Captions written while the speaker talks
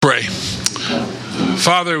pray.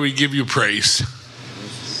 Father, we give you praise.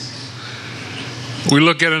 We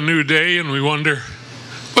look at a new day and we wonder,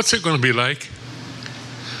 what's it going to be like?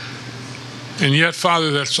 And yet,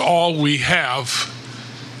 Father, that's all we have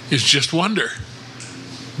is just wonder,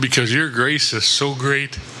 because your grace is so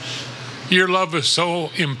great. Your love is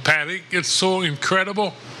so emphatic. It's so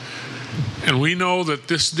incredible. And we know that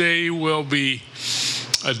this day will be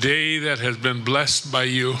a day that has been blessed by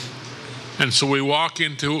you. And so we walk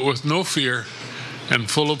into it with no fear and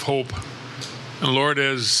full of hope. And Lord,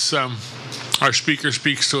 as our speaker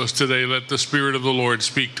speaks to us today, let the Spirit of the Lord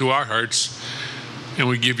speak to our hearts. And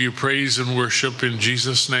we give you praise and worship in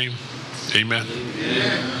Jesus' name. Amen.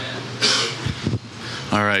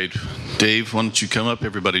 All right. Dave, why don't you come up?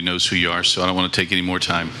 Everybody knows who you are, so I don't want to take any more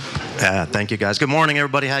time. Thank you, guys. Good morning,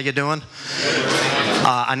 everybody. How you doing?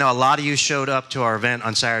 I know a lot of you showed up to our event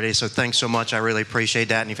on Saturday, so thanks so much. I really appreciate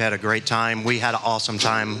that, and you've had a great time. We had an awesome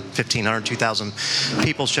time. 1,500, 2,000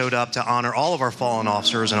 people showed up to honor all of our fallen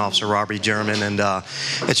officers and Officer Robbie German, and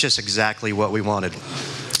it's just exactly what we wanted.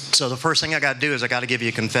 So the first thing I got to do is I got to give you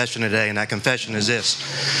a confession today, and that confession is this.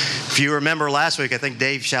 If you remember last week, I think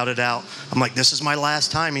Dave shouted out, I'm like, this is my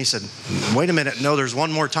last time. He said, wait a minute, no, there's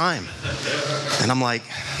one more time. And I'm like,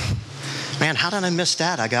 man, how did I miss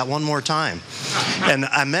that? I got one more time. And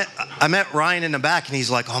I met Ryan in the back, and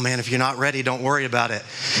he's like, oh man, if you're not ready, don't worry about it.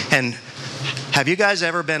 And have you guys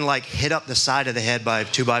ever been like hit up the side of the head by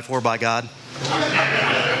 2x4 by God?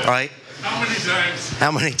 Right? How many times?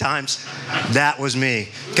 How many times? That was me.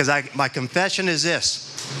 Because my confession is this,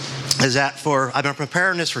 is that I've been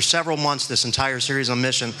preparing this for several months, this entire series on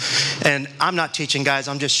mission. And I'm not teaching, guys.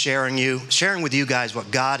 I'm just sharing with you guys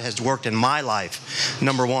what God has worked in my life,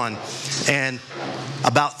 number one. And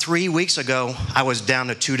about 3 weeks ago, I was down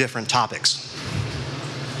to 2 different topics.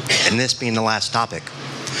 And this being the last topic.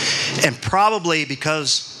 And probably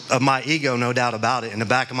because of my ego, no doubt about it, in the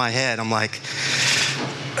back of my head, I'm like,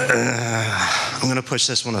 I'm going to push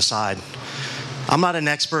this one aside. I'm not an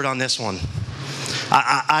expert on this one.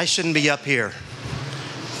 I shouldn't be up here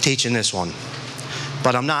teaching this one,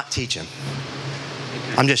 but I'm not teaching.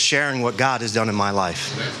 I'm just sharing what God has done in my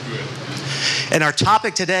life. That's good. And our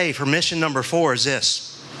topic today for mission number 4 is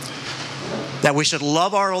this, that we should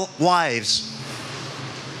love our wives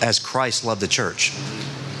as Christ loved the church.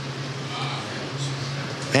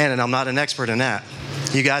 Man, and I'm not an expert in that.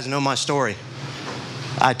 You guys know my story.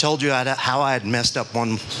 I told you how I had messed up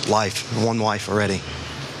one wife already.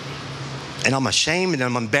 And I'm ashamed and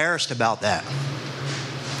I'm embarrassed about that.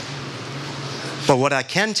 But what I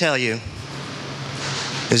can tell you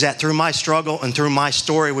is that through my struggle and through my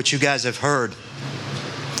story, which you guys have heard,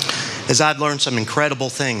 is I've learned some incredible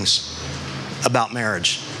things about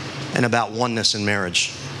marriage and about oneness in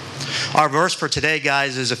marriage. Our verse for today,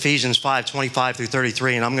 guys, is Ephesians 5:25 through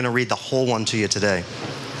 33, and I'm going to read the whole one to you today.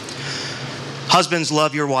 Husbands,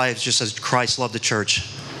 love your wives just as Christ loved the church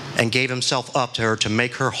and gave himself up to her to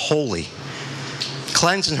make her holy,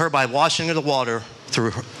 cleansing her by washing of the water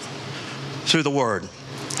through the word,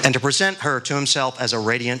 and to present her to himself as a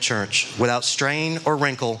radiant church without stain or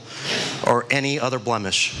wrinkle or any other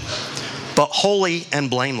blemish, but holy and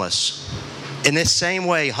blameless. In this same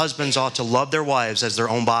way, husbands ought to love their wives as their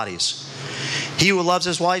own bodies. He who loves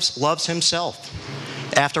his wife loves himself.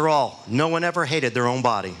 After all, no one ever hated their own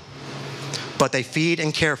body, but they feed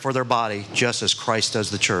and care for their body just as Christ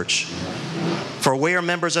does the church. For we are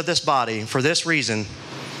members of this body. For this reason,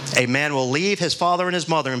 a man will leave his father and his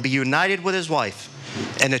mother and be united with his wife,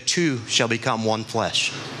 and the two shall become one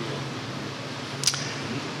flesh.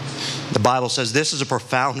 The Bible says this is a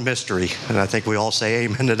profound mystery, and I think we all say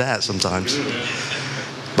amen to that sometimes.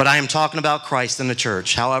 But I am talking about Christ and the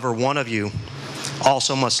church. However, one of you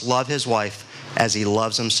also must love his wife as he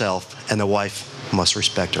loves himself, and the wife must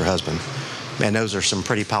respect her husband. Man, those are some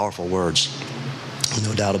pretty powerful words.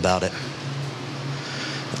 No doubt about it.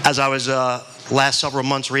 As I was last several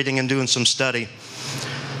months reading and doing some study,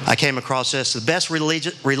 I came across this. The best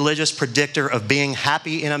religious predictor of being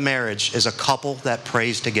happy in a marriage is a couple that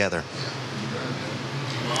prays together.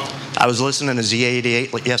 I was listening to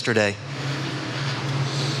Z88 yesterday,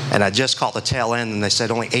 and I just caught the tail end, and they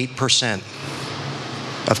said only 8%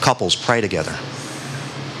 of couples pray together.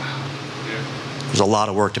 There's a lot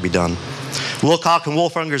of work to be done. Wilcock and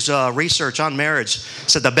Wolfunger's research on marriage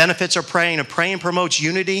said the benefits of praying, and praying promotes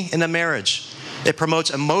unity in the marriage. It promotes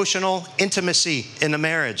emotional intimacy in the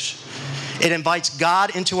marriage. It invites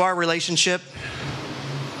God into our relationship,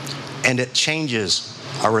 and it changes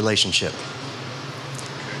our relationship.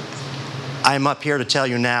 I am up here to tell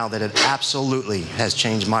you now that it absolutely has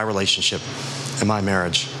changed my relationship and my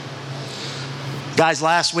marriage. Guys,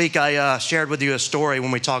 last week I shared with you a story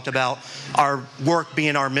when we talked about our work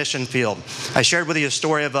being our mission field. I shared with you a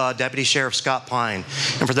story of Deputy Sheriff Scott Pine.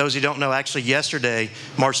 And for those who don't know, actually yesterday,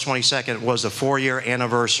 March 22nd, was the 4-year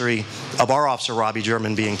anniversary of our officer, Robbie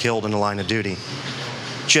German, being killed in the line of duty.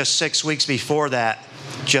 Just 6 weeks before that,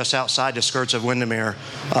 just outside the skirts of Windermere,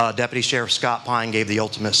 Deputy Sheriff Scott Pine gave the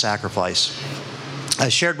ultimate sacrifice. I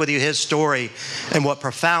shared with you his story and what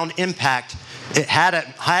profound impact it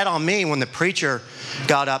had on me when the preacher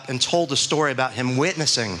got up and told the story about him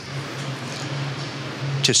witnessing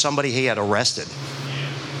to somebody he had arrested.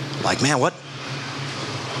 Like, man, what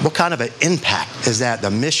kind of an impact is that? The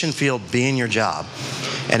mission field being your job.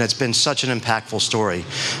 And it's been such an impactful story.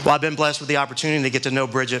 Well, I've been blessed with the opportunity to get to know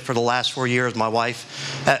Bridget for the last 4 years. My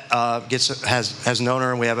wife has known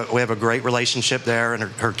her, and we have a great relationship there, and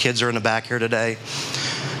her kids are in the back here today.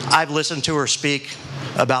 I've listened to her speak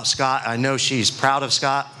about Scott. I know she's proud of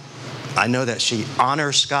Scott. I know that she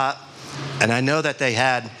honors Scott. And I know that they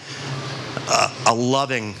had a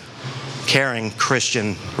loving, caring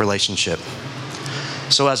Christian relationship.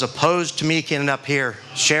 So as opposed to me getting up here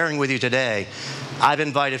sharing with you today, I've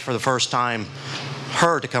invited for the first time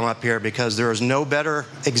her to come up here because there is no better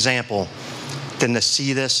example than to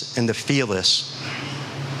see this and to feel this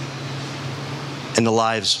in the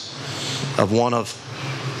lives of one of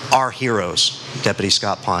our heroes, Deputy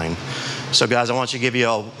Scott Pine. So guys, I want to give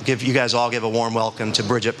you guys all a warm welcome to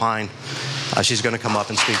Bridget Pine. She's going to come up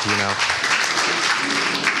and speak to you now.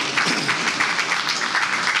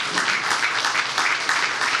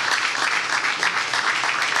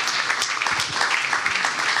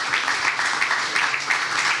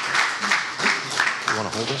 You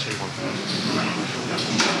want to hold this or you want to?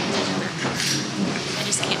 I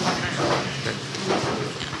just can't hold my own.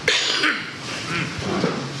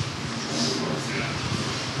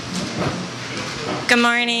 Good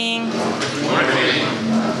morning. Good morning.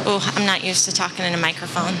 Oh, I'm not used to talking in a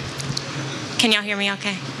microphone. Can y'all hear me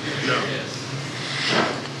okay? No.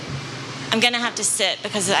 I'm going to have to sit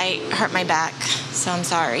because I hurt my back, so I'm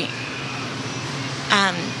sorry.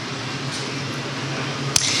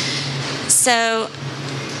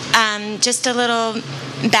 Just a little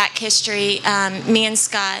back history. Me and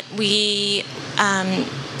Scott,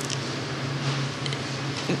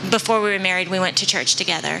 before we were married, we went to church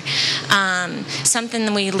together. Something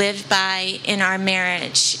that we lived by in our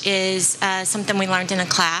marriage is something we learned in a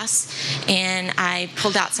class. And I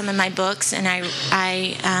pulled out some of my books, and I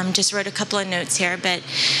just wrote a couple of notes here. But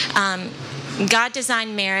God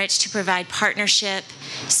designed marriage to provide partnership,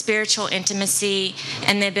 spiritual intimacy,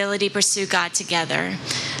 and the ability to pursue God together.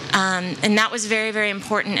 And that was very, very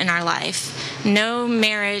important in our life. No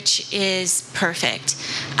marriage is perfect.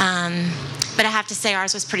 But I have to say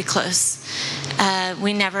ours was pretty close.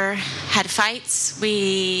 We never had fights.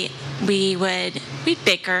 We'd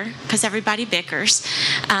bicker, because everybody bickers.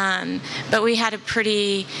 But we had a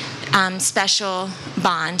pretty special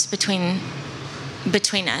bond between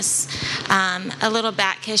us. A little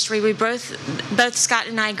back history. We both Scott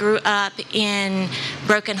and I grew up in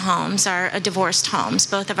broken homes, divorced homes.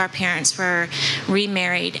 Both of our parents were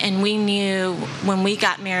remarried, and we knew when we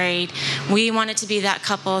got married, we wanted to be that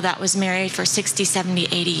couple that was married for 60, 70,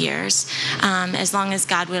 80 years, as long as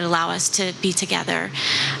God would allow us to be together.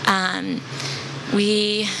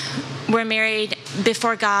 We were married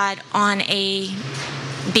before God on a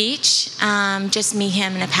beach, just me,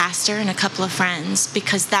 him, and a pastor and a couple of friends,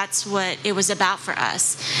 because that's what it was about for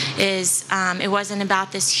us. It wasn't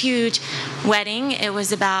about this huge wedding. It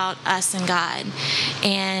was about us and God,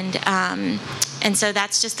 and so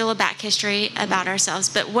that's just a little back history about ourselves.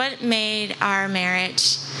 But what made our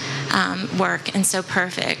marriage work and so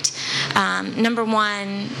perfect? Number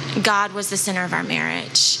one, God was the center of our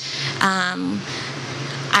marriage.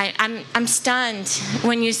 I'm stunned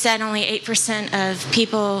when you said only 8% of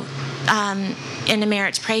people in a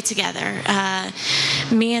marriage pray together.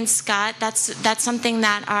 Me and Scott, that's something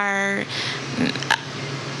that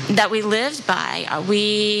we lived by.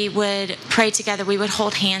 We would pray together. We would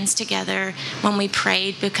hold hands together when we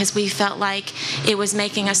prayed because we felt like it was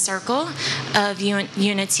making a circle of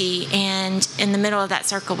unity, and in the middle of that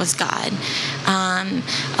circle was God.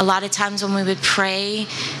 A lot of times when we would pray,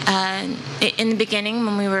 in the beginning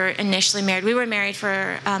when we were initially married, we were married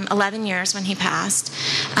for 11 years when he passed,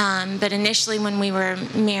 but initially when we were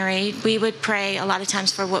married, we would pray a lot of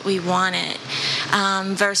times for what we wanted,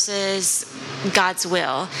 versus God's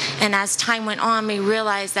will. And as time went on, we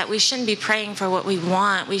realized that we shouldn't be praying for what we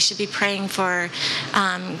want. We should be praying for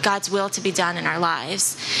God's will to be done in our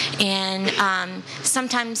lives. And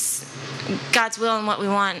sometimes God's will and what we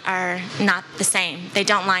want are not the same. They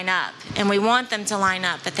don't line up. And we want them to line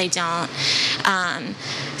up, but they don't.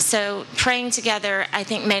 So praying together, I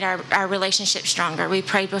think, made our relationship stronger. We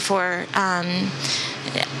prayed before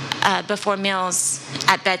meals,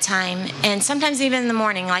 at bedtime, and sometimes even in the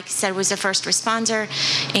morning. Like I said, was a first responder,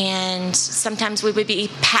 and sometimes we would be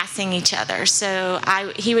passing each other. So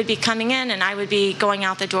he would be coming in, and I would be going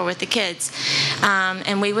out the door with the kids,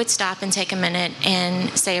 and we would stop and take a minute and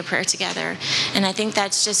say a prayer together. And I think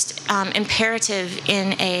that's just imperative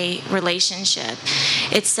in a relationship.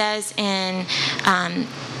 It says in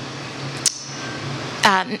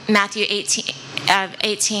Matthew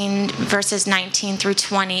 18 verses 19 through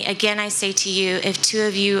 20, again I say to you, if two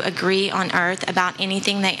of you agree on earth about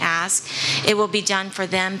anything they ask, it will be done for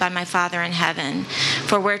them by my Father in heaven.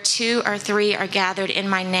 For where 2 or 3 are gathered in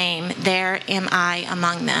my name, there am I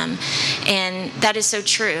among them. And that is so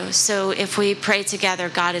true. So if we pray together,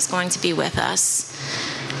 God is going to be with us.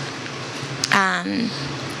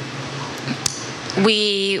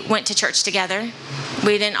 We went to church together.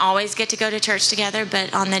 We didn't always get to go to church together,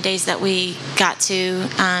 but on the days that we got to,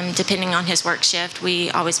 depending on his work shift, we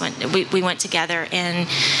always went. We went together, and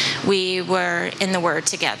we were in the Word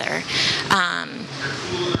together.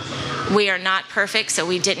 We are not perfect, so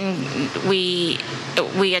we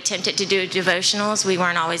attempted to do devotionals. We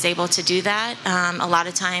weren't always able to do that. A lot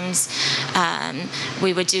of times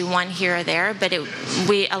we would do one here or there, but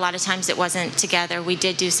a lot of times it wasn't together. We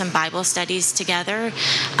did do some Bible studies together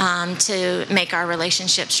to make our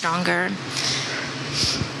relationship stronger.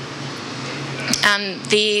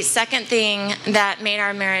 The second thing that made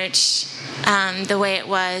our marriage the way it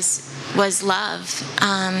was love.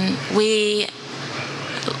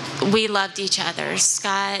 We loved each other.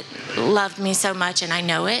 Scott loved me so much, and I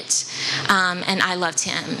know it, and I loved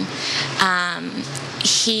him.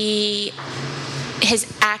 His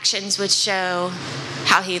actions would show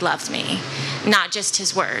how he loved me, not just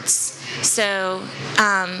his words. So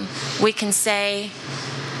we can say,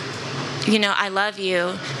 I love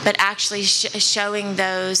you, but actually showing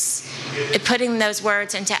putting those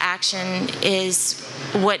words into action is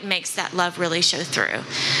what makes that love really show through.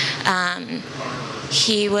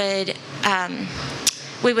 We would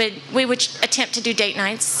attempt to do date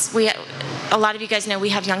nights. A lot of you guys know we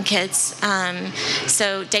have young kids,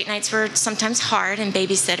 so date nights were sometimes hard, and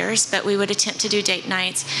babysitters, but we would attempt to do date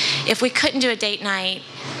nights. If we couldn't do a date night,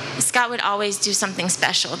 Scott would always do something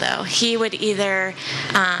special, though. He would either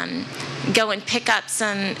go and pick up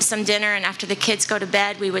some dinner, and after the kids go to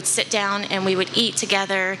bed, we would sit down and we would eat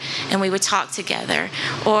together and we would talk together,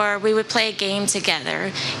 or we would play a game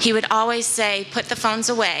together. He would always say, put the phones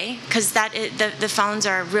away, because the phones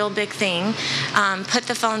are a real big thing. Put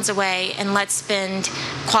the phones away and let's spend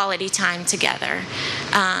quality time together.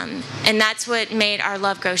 And that's what made our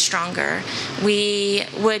love grow stronger. We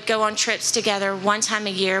would go on trips together. One time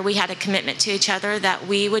a year, we had a commitment to each other that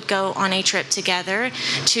we would go on a trip together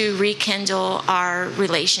to rekindle our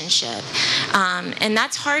relationship. And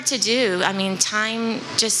that's hard to do. I mean, time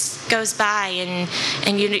just goes by,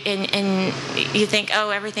 and you think, oh,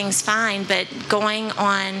 everything's fine. But going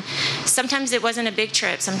on, sometimes it wasn't a big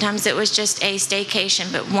trip. Sometimes it was just a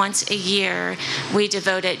staycation. But once a year, we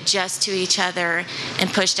devoted just to each other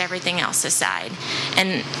and pushed everything else aside.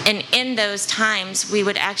 And in those times, we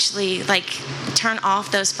would actually turn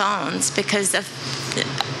off those phones, because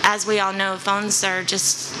as we all know, phones are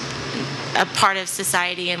just a part of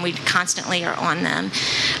society, and we constantly are on them.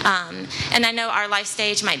 And I know our life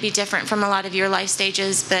stage might be different from a lot of your life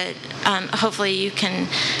stages, but hopefully you can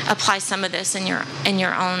apply some of this in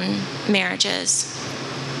your own marriages.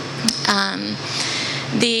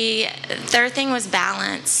 The third thing was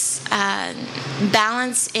balance.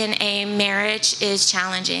 Balance in a marriage is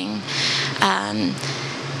challenging.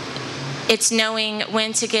 It's knowing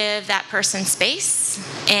when to give that person space,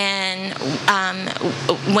 and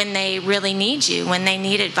when they really need you, when they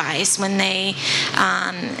need advice, when they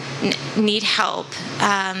need help.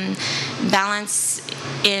 Balance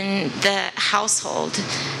in the household.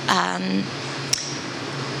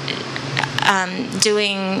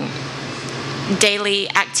 Doing daily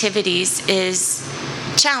activities is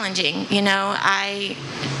challenging. I'm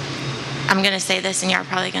going to say this, and you're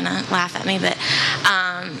probably going to laugh at me, but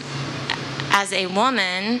as a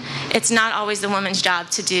woman, it's not always the woman's job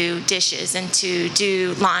to do dishes and to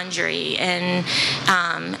do laundry. And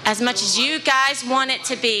as much as you guys want it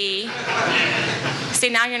to be, see,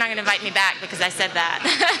 now you're not going to invite me back because I said that.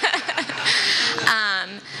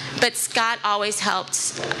 But Scott always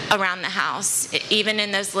helped around the house, even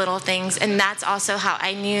in those little things. And that's also how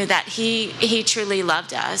I knew that he truly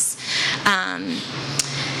loved us.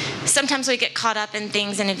 Sometimes we get caught up in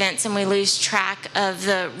things and events and we lose track of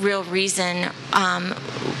the real reason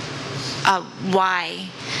why.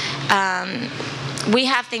 We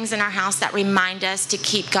have things in our house that remind us to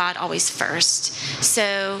keep God always first.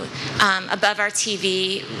 So above our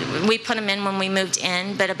TV, we put them in when we moved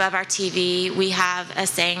in, but above our TV, we have a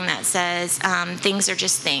saying that says, things are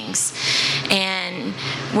just things. And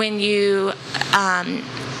when you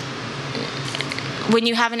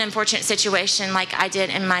have an unfortunate situation like I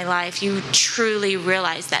did in my life, you truly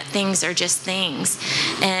realize that things are just things,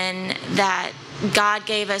 and that God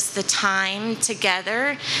gave us the time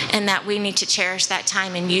together, and that we need to cherish that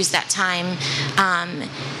time and use that time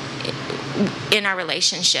in our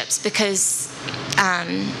relationships, because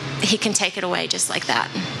He can take it away just like that.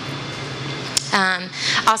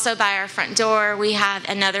 Also, by our front door, we have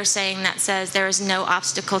another saying that says, there is no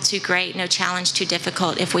obstacle too great, no challenge too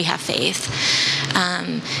difficult if we have faith.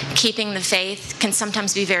 Keeping the faith can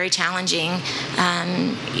sometimes be very challenging,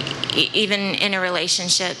 even in a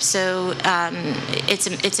relationship. So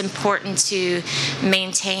it's important to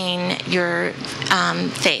maintain your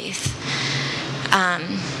faith.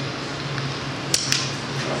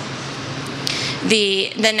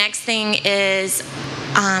 The next thing is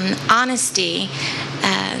honesty.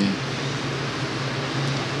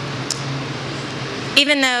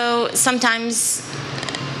 Even though sometimes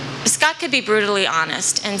Scott could be brutally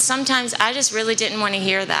honest, and sometimes I just really didn't want to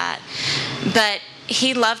hear that, but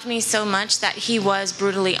he loved me so much that he was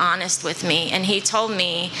brutally honest with me, and he told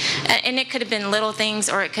me, and it could have been little things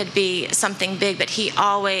or it could be something big, but he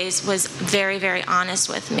always was very, very honest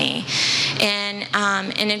with me. And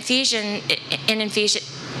in Ephesians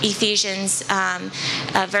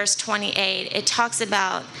verse 28, it talks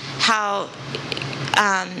about how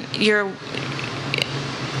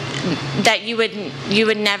that you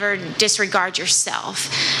would never disregard yourself,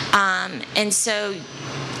 and so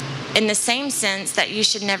in the same sense that you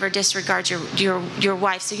should never disregard your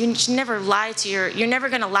wife. So you should never you're never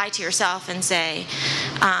going to lie to yourself and say,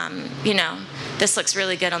 this looks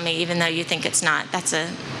really good on me, even though you think it's not. That's a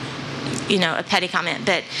petty comment,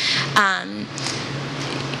 but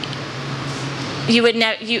you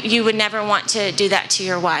would never want to do that to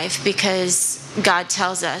your wife, because God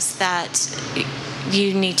tells us that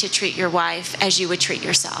you need to treat your wife as you would treat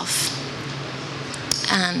yourself.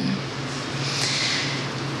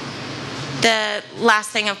 The last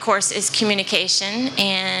thing, of course, is communication,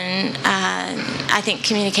 and I think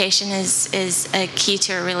communication is a key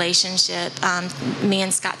to a relationship. Me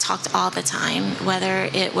and Scott talked all the time, whether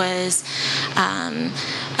it was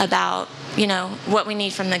about what we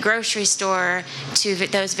need from the grocery store to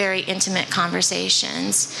those very intimate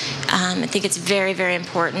conversations. I think it's very, very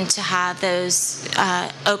important to have those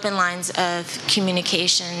open lines of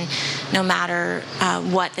communication, no matter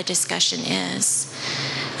what the discussion is.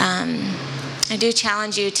 I do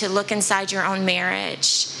challenge you to look inside your own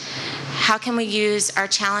marriage. How can we use our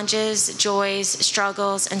challenges, joys,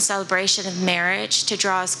 struggles, and celebration of marriage to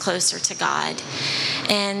draw us closer to God?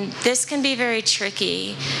 And this can be very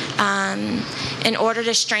tricky. In order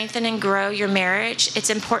to strengthen and grow your marriage, it's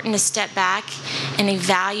important to step back and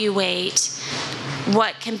evaluate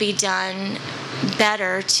what can be done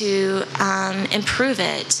better to improve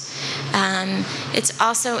it. It's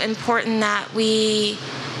also important that we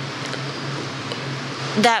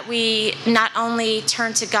not only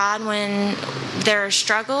turn to God when there are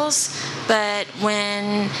struggles, but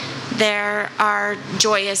when there are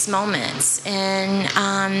joyous moments, and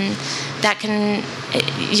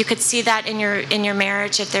you could see that in your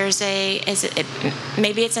marriage. If there's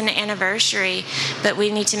maybe it's an anniversary, but we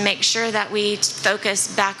need to make sure that we focus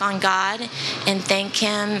back on God and thank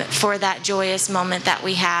Him for that joyous moment that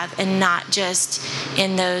we have, and not just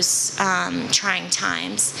in those trying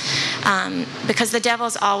times, because the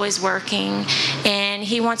devil's always working, and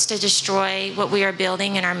he wants to destroy what we are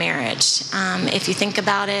building in our marriage. If you think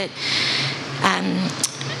about it,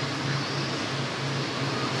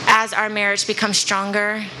 as our marriage becomes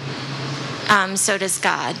stronger, so does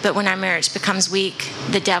God. But when our marriage becomes weak,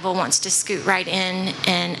 the devil wants to scoot right in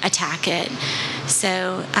and attack it.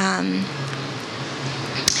 So how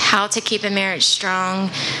to keep a marriage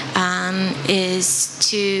strong is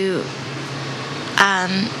to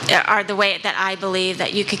the way that I believe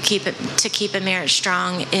that you could keep a marriage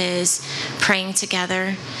strong is praying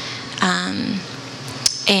together,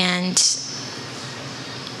 and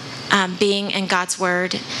being in God's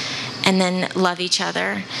Word, and then love each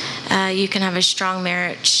other. You can have a strong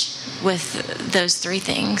marriage with those three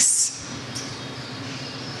things.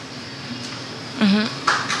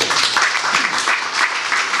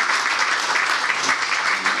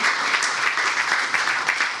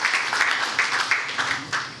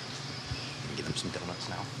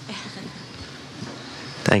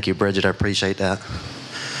 Thank you, Bridget. I appreciate that.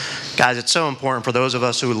 Guys, it's so important for those of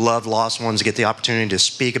us who love lost ones to get the opportunity to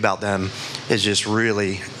speak about them. Is just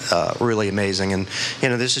really, really amazing. And,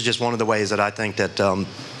 this is just one of the ways that I think that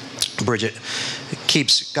Bridget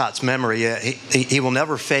keeps God's memory. He will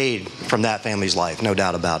never fade from that family's life, no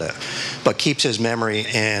doubt about it, but keeps his memory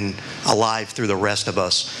and alive through the rest of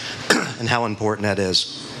us, and how important that is.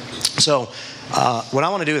 So what I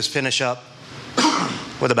want to do is finish up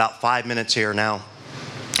with about 5 minutes here now.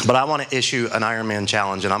 But I want to issue an Ironman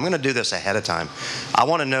challenge, and I'm going to do this ahead of time. I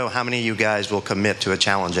want to know how many of you guys will commit to a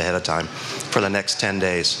challenge ahead of time for the next 10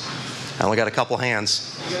 days. I only got a couple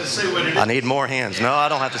hands. You gotta say what it is. I need more hands. No, I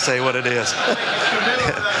don't have to say what it is.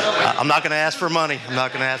 I'm not going to ask for money. I'm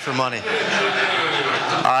not going to ask for money.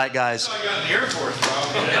 All right, guys. I got in the Air Force,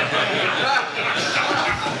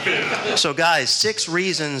 bro. So, guys, 6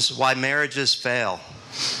 reasons why marriages fail.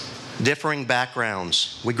 Differing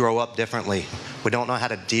backgrounds. We grow up differently. We don't know how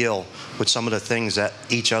to deal with some of the things that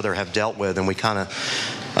each other have dealt with, and we kind of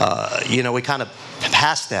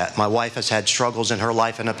past that. My wife has had struggles in her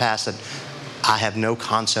life in the past that I have no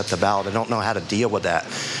concept about. I don't know how to deal with that.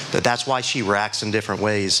 That's why she reacts in different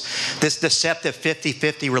ways. This deceptive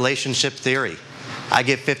 50-50 relationship theory. I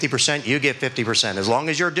give 50%, you give 50%. As long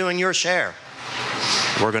as you're doing your share,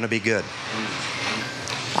 we're going to be good.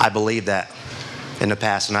 I believe that in the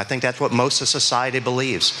past, and I think that's what most of society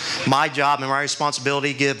believes. My job and my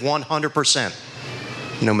responsibility, give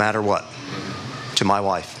 100%, no matter what, to my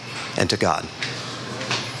wife and to God.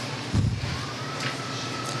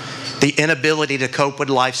 The inability to cope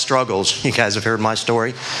with life struggles. You guys have heard my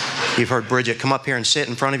story. You've heard Bridget come up here and sit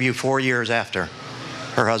in front of you 4 years after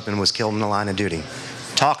her husband was killed in the line of duty,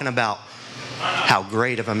 talking about how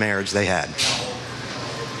great of a marriage they had.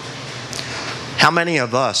 How many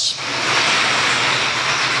of us,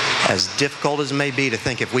 as difficult as it may be to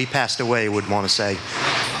think, if we passed away, would want to say,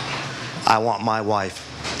 I want my wife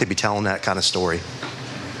to be telling that kind of story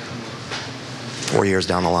 4 years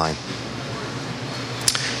down the line?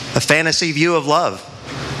 A fantasy view of love.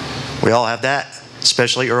 We all have that,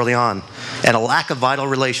 especially early on. And a lack of vital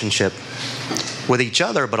relationship with each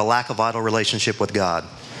other, but a lack of vital relationship with God.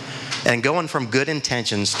 And going from good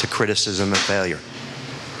intentions to criticism and failure.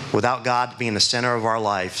 Without God being the center of our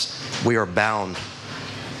lives, we are bound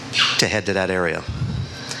to head to that area.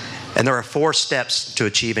 And there are 4 steps to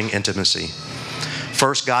achieving intimacy.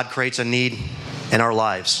 First, God creates a need in our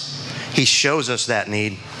lives. He shows us that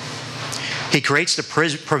need. He creates the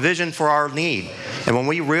provision for our need. And when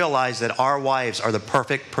we realize that our wives are the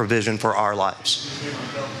perfect provision for our lives,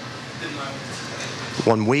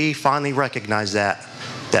 when we finally recognize that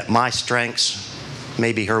my strengths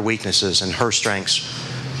may be her weaknesses and her strengths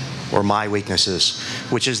or my weaknesses,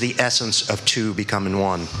 which is the essence of 2 becoming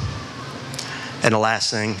 1. And the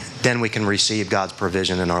last thing, then we can receive God's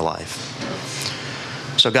provision in our life.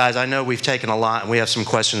 So guys, I know we've taken a lot, and we have some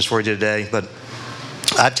questions for you today, but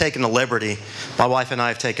I've taken the liberty. My wife and I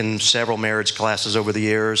have taken several marriage classes over the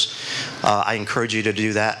years. I encourage you to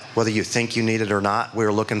do that, whether you think you need it or not.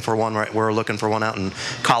 We're looking for one out in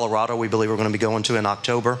Colorado. We believe we're going to be going to in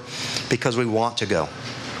October because we want to go.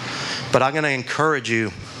 But I'm going to encourage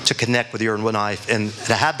you to connect with your wife and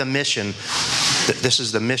to have the mission. This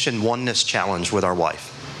is the Mission Oneness Challenge with our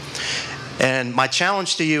wife. And my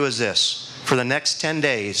challenge to you is this. For the next 10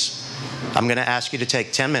 days, I'm going to ask you to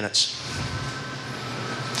take 10 minutes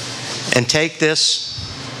and take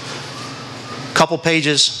this couple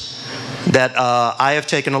pages that I have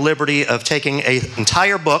taken the liberty of taking an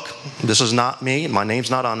entire book. This is not me. My name's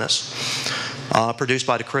not on this. Produced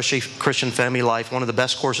by the Christian Family Life, one of the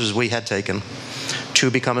best courses we had taken. 2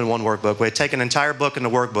 Becoming 1 workbook. We had taken an entire book in the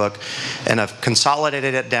workbook and have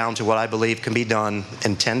consolidated it down to what I believe can be done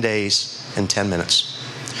in 10 days in 10 minutes.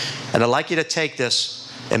 And I'd like you to take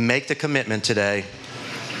this and make the commitment today.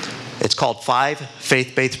 It's called 5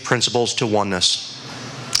 Faith-Based Principles to Oneness.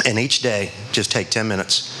 And each day, just take 10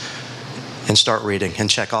 minutes and start reading and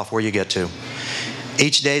check off where you get to.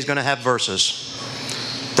 Each day is going to have verses.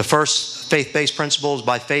 The first faith-based principle is,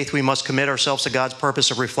 by faith we must commit ourselves to God's purpose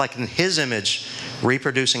of reflecting His image,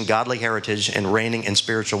 reproducing godly heritage, and reigning in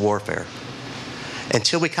spiritual warfare.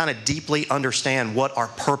 Until we kind of deeply understand what our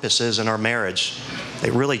purpose is in our marriage,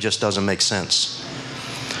 it really just doesn't make sense.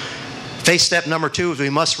 Faith step number 2 is we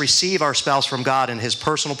must receive our spouse from God and His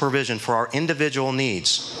personal provision for our individual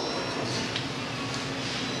needs.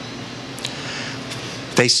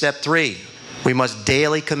 Faith step 3, we must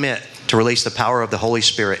daily commit to release the power of the Holy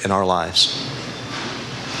Spirit in our lives.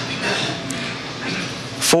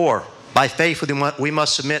 4, by faith we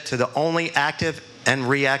must submit to the only active and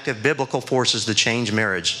reactive biblical forces to change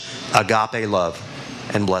marriage: agape love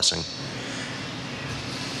and blessing.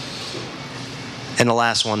 And the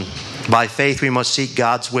last one, by faith we must seek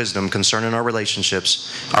God's wisdom concerning our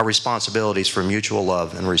relationships, our responsibilities for mutual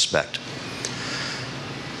love and respect.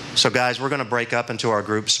 So guys, we're going to break up into our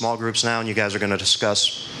groups, small groups now, and you guys are going to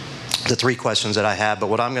discuss the 3 questions that I have. But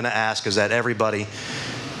what I'm going to ask is that everybody,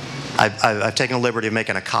 I've taken the liberty of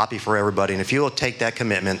making a copy for everybody, and if you will take that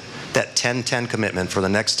commitment, that 10-10 commitment for the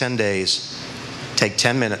next 10 days, take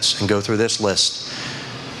 10 minutes and go through this list.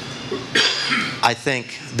 I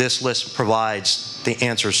think this list provides the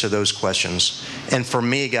answers to those questions. And for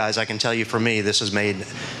me, guys, I can tell you, for me, this has made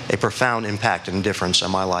a profound impact and difference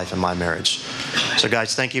in my life and my marriage. So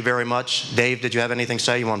guys, thank you very much. Dave, did you have anything to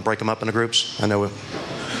say? You want to break them up into groups? I know. I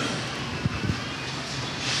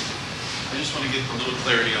just want to get a little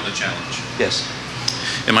clarity on the challenge. Yes.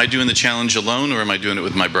 Am I doing the challenge alone, or am I doing it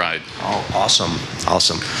with my bride? Oh, awesome.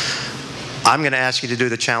 Awesome. I'm going to ask you to do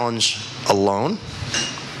the challenge alone.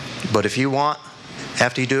 But if you want,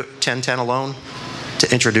 after you do 10-10 alone,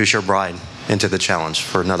 to introduce your bride into the challenge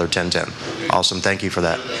for another 10-10. Awesome. Thank you for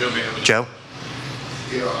that. Joe?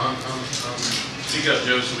 Yeah, Speak up,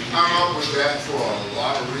 Joe, so we can I'm up with that for a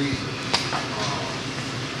lot of reasons.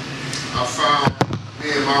 I found me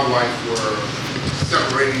and my wife were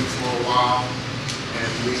separating for a while, and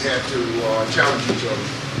we had to challenge each other.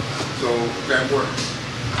 So that worked.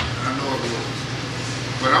 I know it works.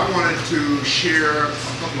 But I wanted to share a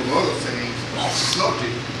couple of other things off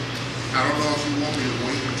subject. I don't know if you want me to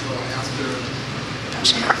wait until after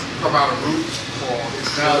we come out of groups, or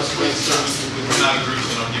it's now We're not a group,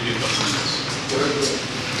 and I'll give you a couple minutes.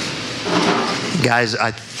 Guys,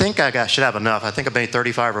 I think I should have enough. I think I made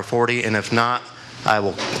 35 or 40, and if not, I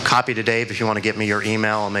will copy to Dave. If you want to get me your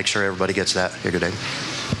email, I'll make sure everybody gets that. Here you go, Dave.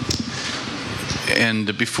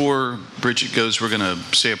 And before Bridget goes, we're going to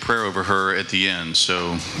say a prayer over her at the end. So,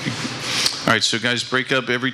 all right, so guys, break up every